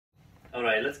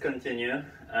Alright, let's continue.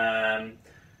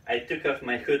 I took off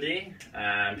my hoodie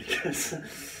because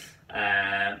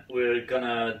we're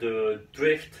gonna do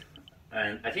drift,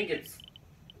 and I think it's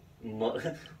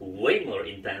way more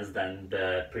intense than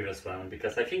the previous one,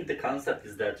 because I think the concept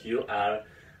is that you are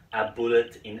a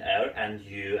bullet in air and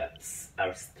you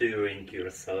are steering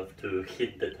yourself to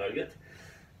hit the target.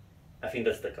 I think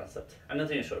that's the concept. I'm not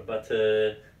even sure, but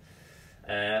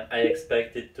I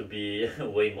expect it to be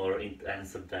way more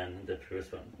intensive than the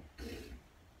previous one.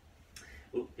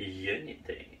 Ooh,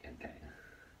 Unity, okay.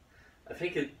 I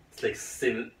think it's like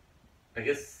I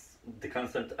guess the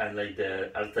concept and like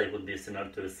the art type would be similar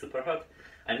to Superhot.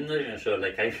 I'm not even sure,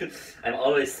 like I'm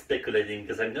always speculating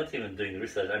because I'm not even doing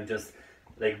research, I'm just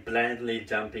like blindly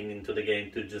jumping into the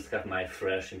game to just have my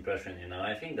fresh impression, you know.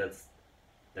 I think that's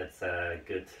a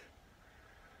good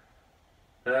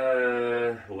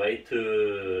way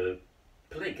to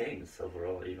play games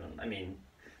overall even. I mean,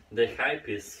 the hype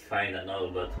is fine and all,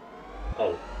 but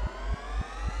oh.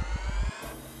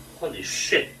 Holy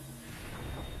shit!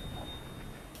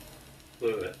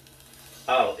 Wait.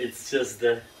 Oh, it's just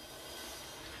the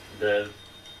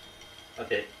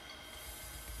okay.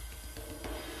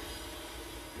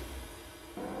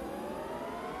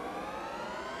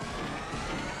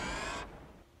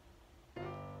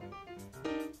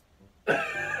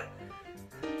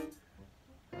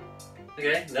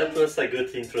 Okay, that was a good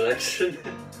introduction.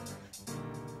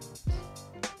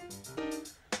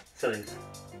 Settings.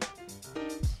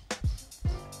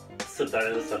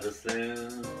 Subtitles, obviously.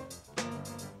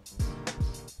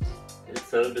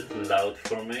 It's a little bit loud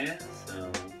for me,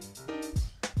 so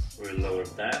we'll lower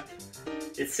that.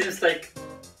 It seems like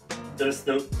there's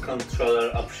no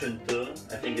controller option too.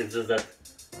 I think it's just that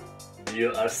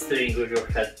you are steering with your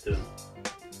head too.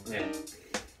 Okay.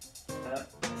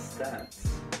 Stats.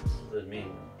 What does it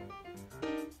mean?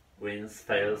 Wins,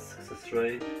 fails, success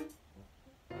rate.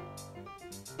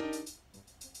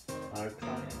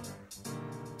 Archive.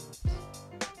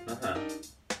 Okay.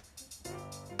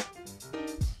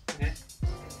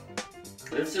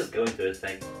 Let's just go into it,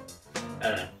 like, I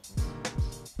don't know.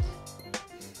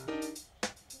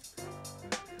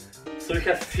 So we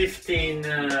have 15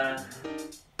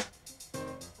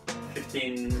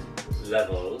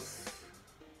 levels.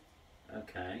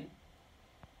 Okay.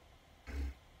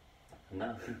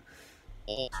 No.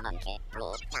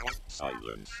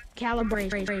 Silence.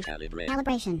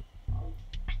 Calibration.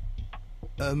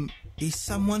 Is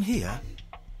someone here?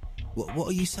 What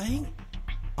are you saying?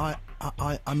 I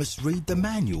must read the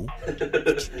manual.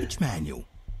 Which manual?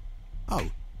 Oh,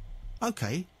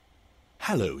 okay.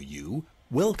 Hello, you.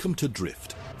 Welcome to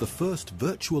Drift, the first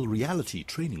virtual reality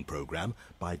training program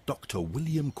by Dr.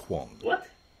 William Kwong. What?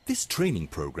 This training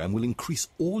program will increase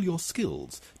all your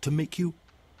skills to make you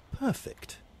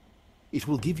perfect. It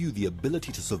will give you the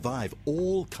ability to survive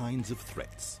all kinds of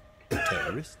threats.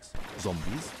 Terrorists,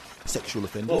 zombies, sexual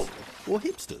offenders, or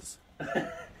hipsters.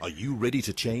 Are you ready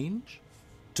to change?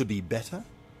 To be better?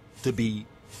 To be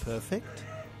perfect?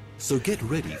 So get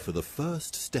ready for the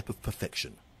first step of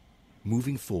perfection.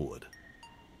 Moving forward.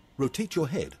 Rotate your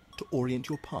head to orient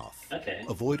your path. Okay.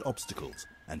 Avoid obstacles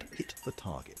and hit the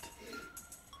target.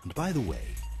 And by the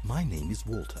way, my name is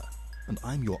Walter, and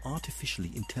I'm your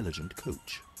artificially intelligent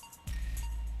coach.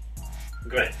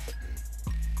 Great.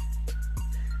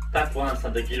 Tap once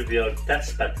on the gear with your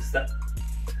touchpad to stop.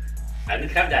 I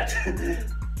didn't have that.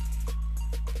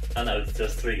 Oh no, it's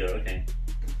just trigger, okay.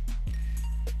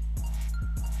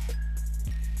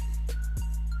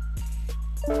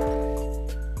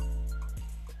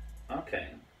 Okay.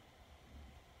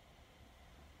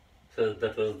 So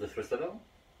that was the first level?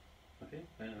 Okay,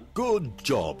 yeah. Good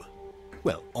job.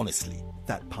 Well, honestly,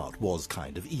 that part was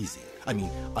kind of easy. I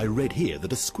mean, I read here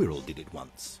that a squirrel did it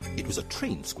once. It was a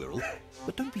trained squirrel,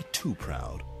 but don't be too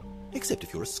proud. Except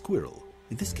if you're a squirrel.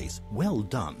 In this case, well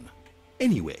done.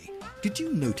 Anyway, did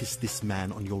you notice this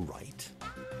man on your right?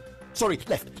 Sorry,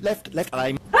 left,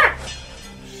 I'm...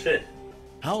 Shit.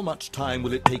 How much time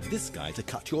will it take this guy to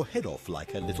cut your head off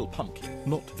like a little pumpkin?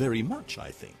 Not very much, I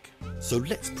think. So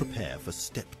let's prepare for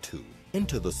step 2.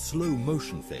 Enter the slow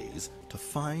motion phase to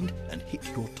find and hit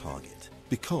your target.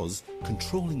 Because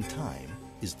controlling time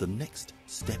is the next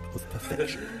step of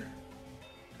perfection.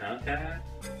 Okay.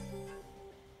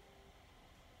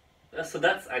 So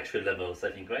that's actually levels,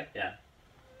 I think, right? Yeah.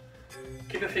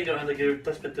 Keep your finger on the gear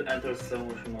touchpad to enter slow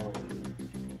motion mode.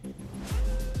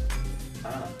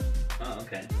 Oh,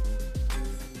 okay.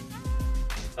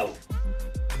 Oh.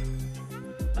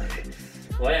 Okay.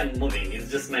 Why I'm moving?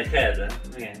 It's just my head.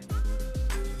 Okay.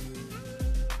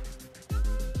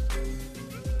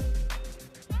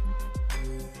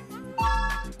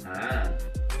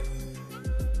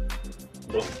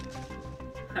 Oh.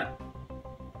 Huh.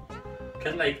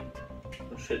 Can like...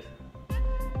 Oh shit.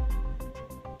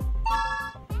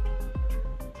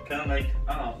 Can I like...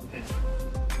 Oh, okay.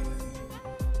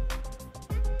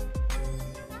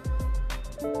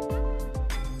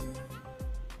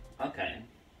 Okay.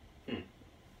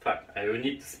 Fuck, I will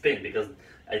need to spin because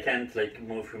I can't like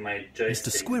move with my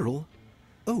joystick. Mr. Squirrel?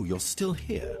 Oh, you're still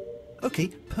here. Okay,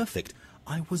 perfect.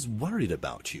 I was worried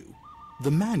about you. The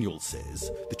manual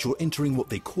says that you're entering what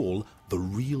they call the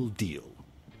real deal.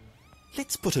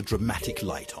 Let's put a dramatic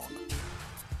light on.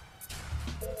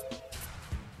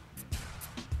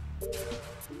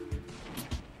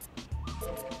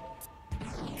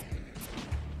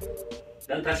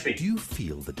 Don't touch me. Do you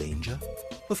feel the danger?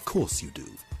 Of course you do.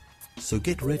 So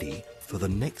get ready for the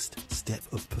next step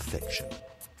of perfection.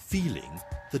 Feeling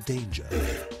the danger.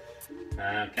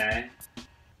 Okay.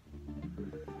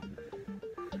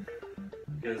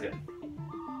 Let's go.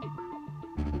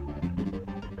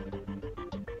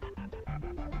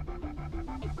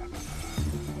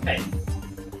 Hey.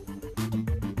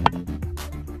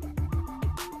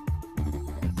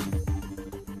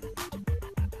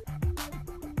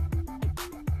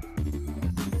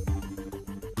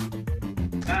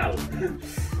 Ow.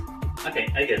 Okay,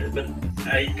 I get it, but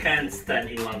I can't stand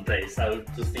in one place. I would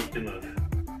just need to move.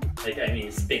 Like, I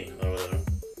mean, spin or whatever.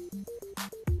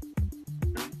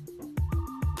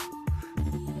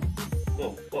 Whoa,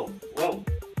 whoa, whoa!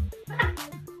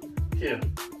 Here.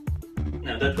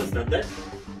 No, that was not that.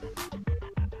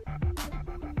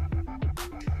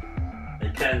 I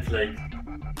can't, like,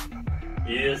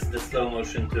 use the slow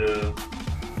motion to...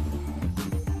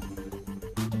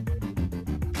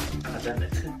 Ah, damn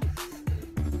it.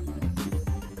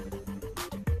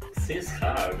 Seems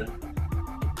hard.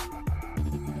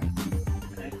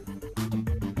 Okay.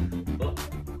 Oh.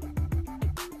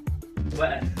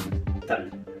 What? Done.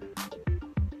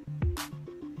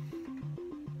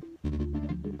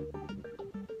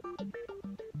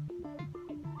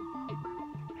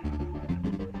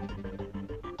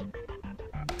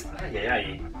 Ay, ay, ay.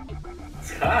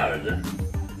 It's hard.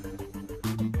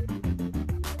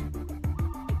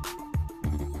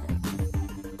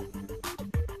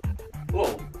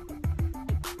 Whoa.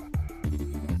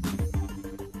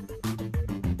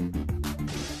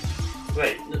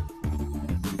 Wait.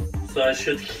 So I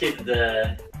should hit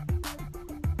the...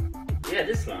 Yeah,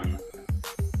 this one.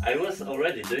 I was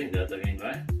already doing that, I mean,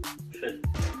 right? Shit.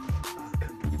 Oh,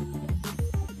 come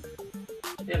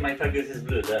on. Yeah, my target is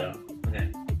blue there. Okay.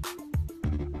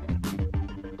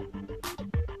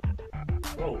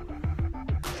 Whoa.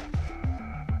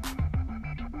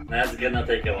 That's gonna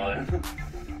take a while.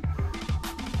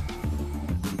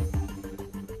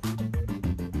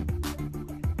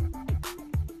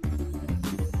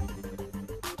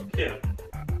 Here.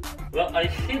 Well, I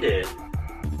hit it.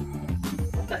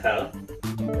 What the hell?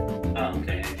 Oh,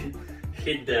 okay. I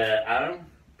hit the arm.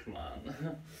 Come on.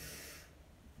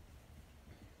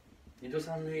 It was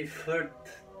only 3rd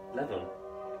level.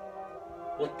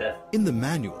 What the? In the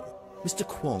manual, Mr.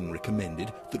 Kwong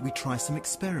recommended that we try some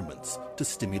experiments to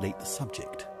stimulate the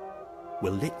subject.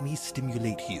 Well, let me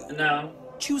stimulate you. No.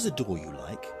 Choose a door you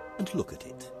like and look at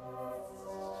it.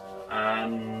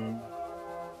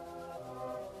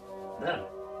 No.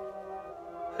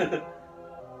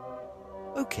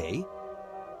 Okay,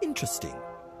 interesting.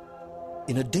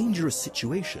 In a dangerous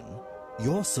situation,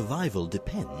 your survival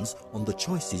depends on the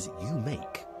choices you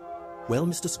make. Well,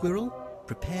 Mr. Squirrel,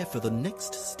 prepare for the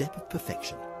next step of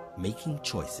perfection, making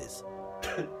choices.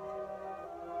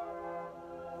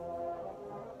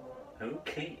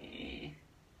 Okay.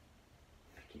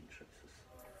 Making choices.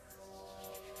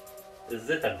 Is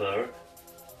it a bird?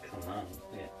 Come on,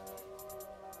 yeah.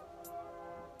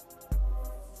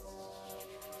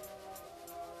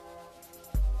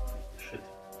 Shit.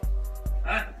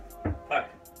 Ah! Fuck.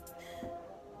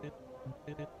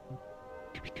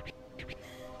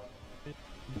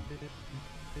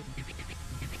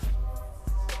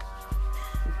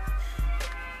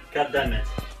 God damn it.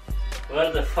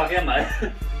 Where the fuck am I?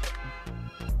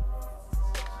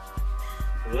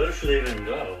 Where should I even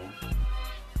go?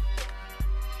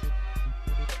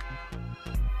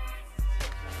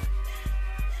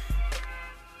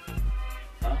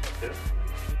 Huh? Here?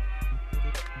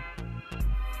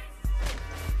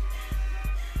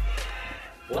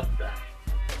 What the?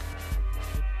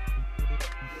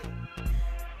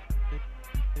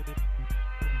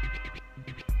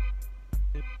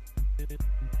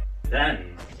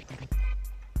 Then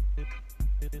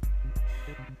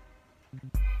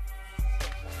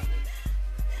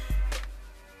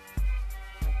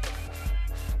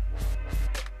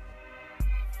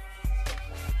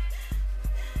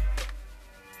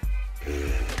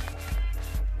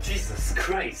Jesus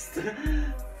Christ!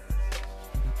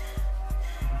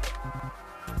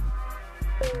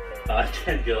 Oh, I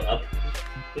can't go up.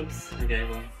 Oops, okay,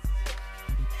 well.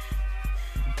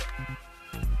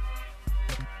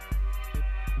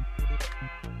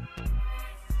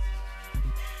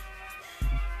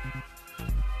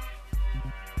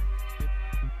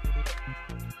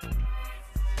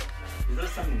 Is there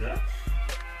something there?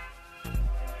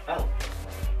 Oh.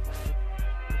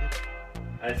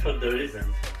 I thought there isn't.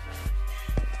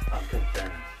 Oh, god damn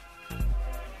it.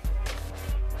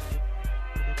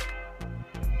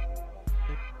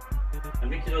 I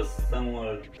think it was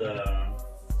somewhere there.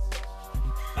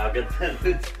 Oh, god damn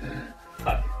it.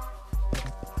 Fuck.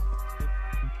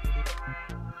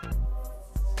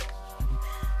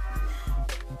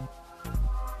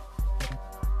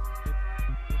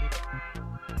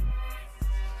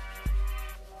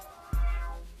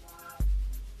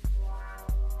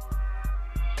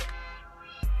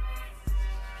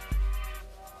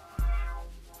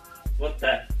 What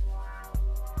the?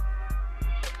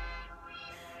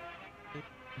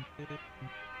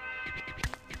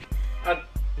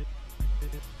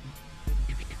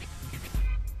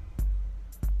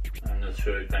 I'm not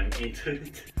sure if I'm into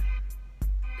it.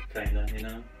 Kinda, you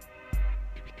know?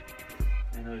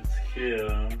 I know it's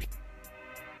here.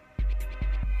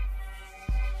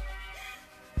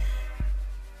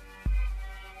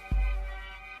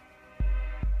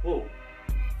 Whoa.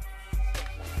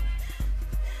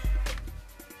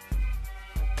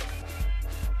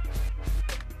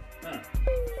 Huh.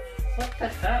 What the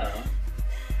hell?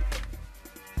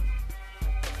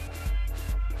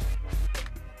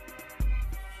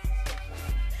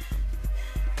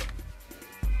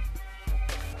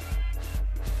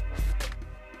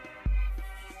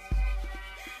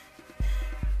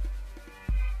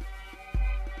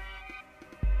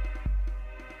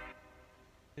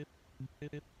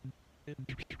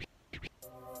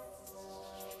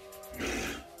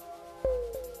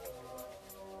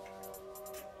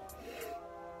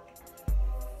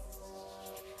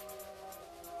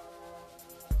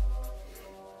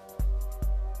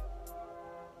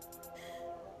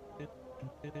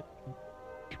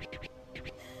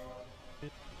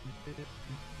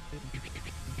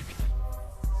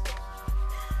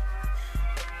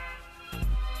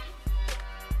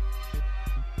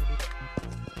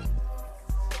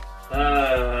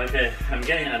 Okay, I'm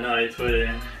getting annoyed with it.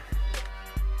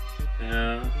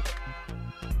 Yeah.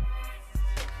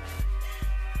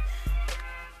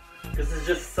 Because it's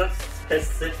just such a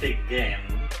specific game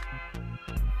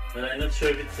that I'm not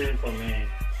sure if it's in for me.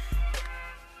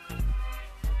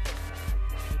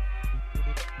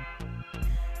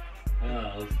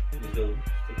 Oh, let's go.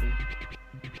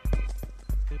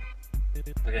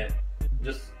 Okay,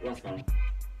 just once more.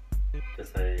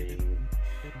 Because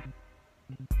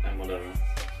I'm whatever.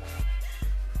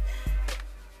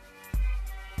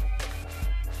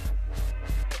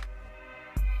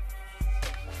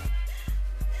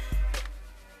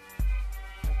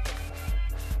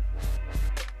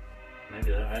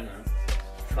 Maybe I don't know.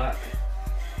 Fuck.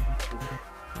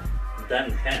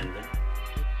 Damn hand.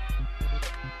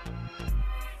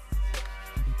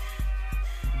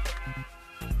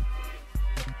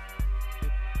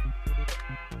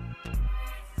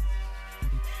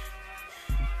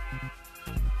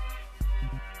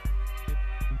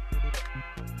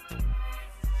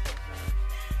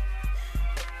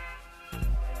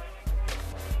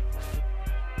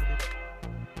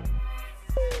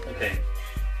 Okay.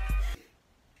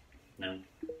 No.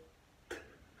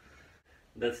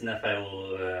 That's enough I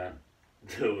will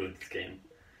do with this game.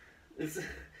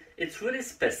 It's really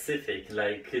specific,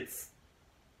 like it's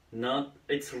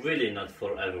really not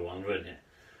for everyone, really.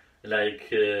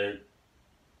 Like,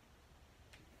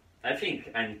 I think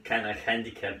I'm kinda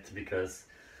handicapped because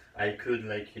I could,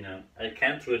 like, you know, I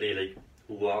can't really, like,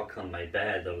 walk on my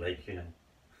bed or, like, you know,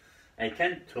 I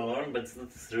can turn, but it's not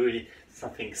really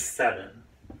something sudden.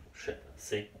 Shit,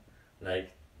 see?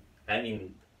 Like,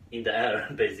 I'm in the air,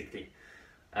 basically.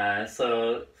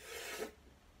 So,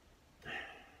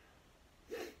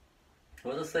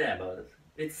 what to say about it?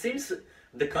 It seems,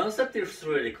 the concept is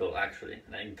really cool, actually.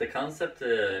 Like, the concept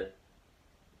is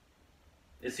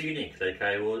unique. Like,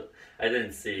 I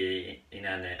didn't see in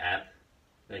any app,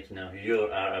 like, you know, you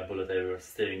are a bullet, you're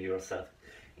steering yourself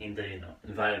in the, you know,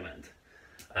 environment.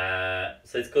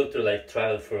 So it's cool to, like,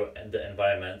 travel through the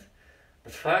environment.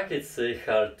 But fuck, it's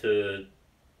hard to...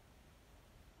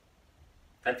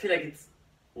 I feel like it's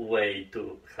way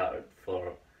too hard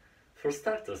for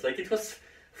starters. Like, it was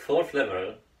 4th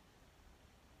level,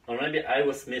 or maybe I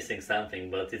was missing something,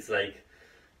 but it's like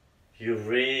you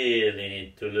really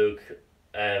need to look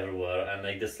everywhere, and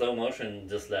like the slow motion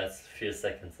just lasts a few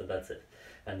seconds, so that's it,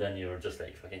 and then you're just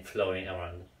like fucking flowing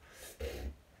around.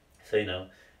 So you know,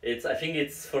 it's, I think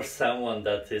it's for someone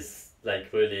that is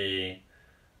like really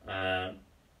like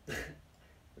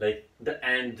the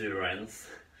endurance,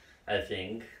 I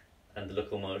think, and the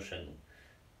locomotion.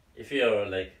 If you are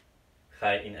like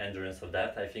high in endurance of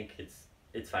that, I think it's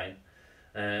fine.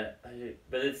 But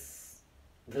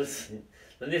there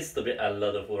needs to be a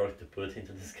lot of work to put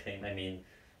into this game. I mean,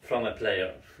 from a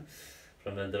player,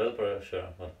 from a developer,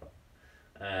 sure,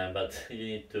 but you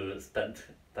need to spend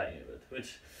time with it,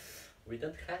 which we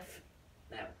don't have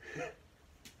now.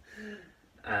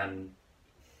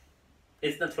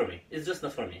 It's not for me. It's just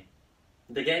not for me.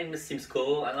 The game seems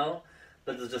cool and all,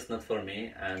 but it's just not for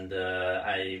me, and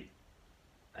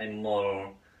I'm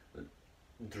more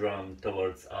drawn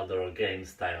towards other game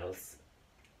styles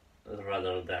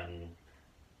rather than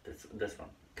this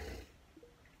one.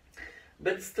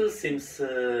 But it still seems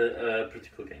a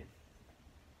pretty cool game.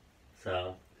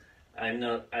 So I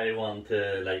won't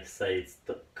like say it's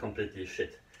completely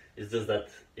shit. It's just that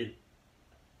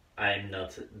I'm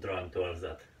not drawn towards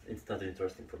that. It's not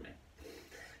interesting for me.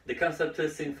 The concept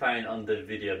seemed fine on the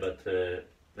video, but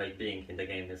like being in the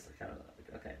game is kind of like,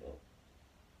 okay, well,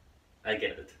 I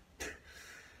get it.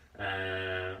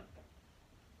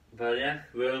 But yeah,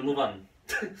 we'll move on.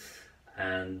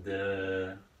 And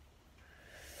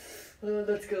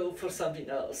let's go for something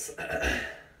else.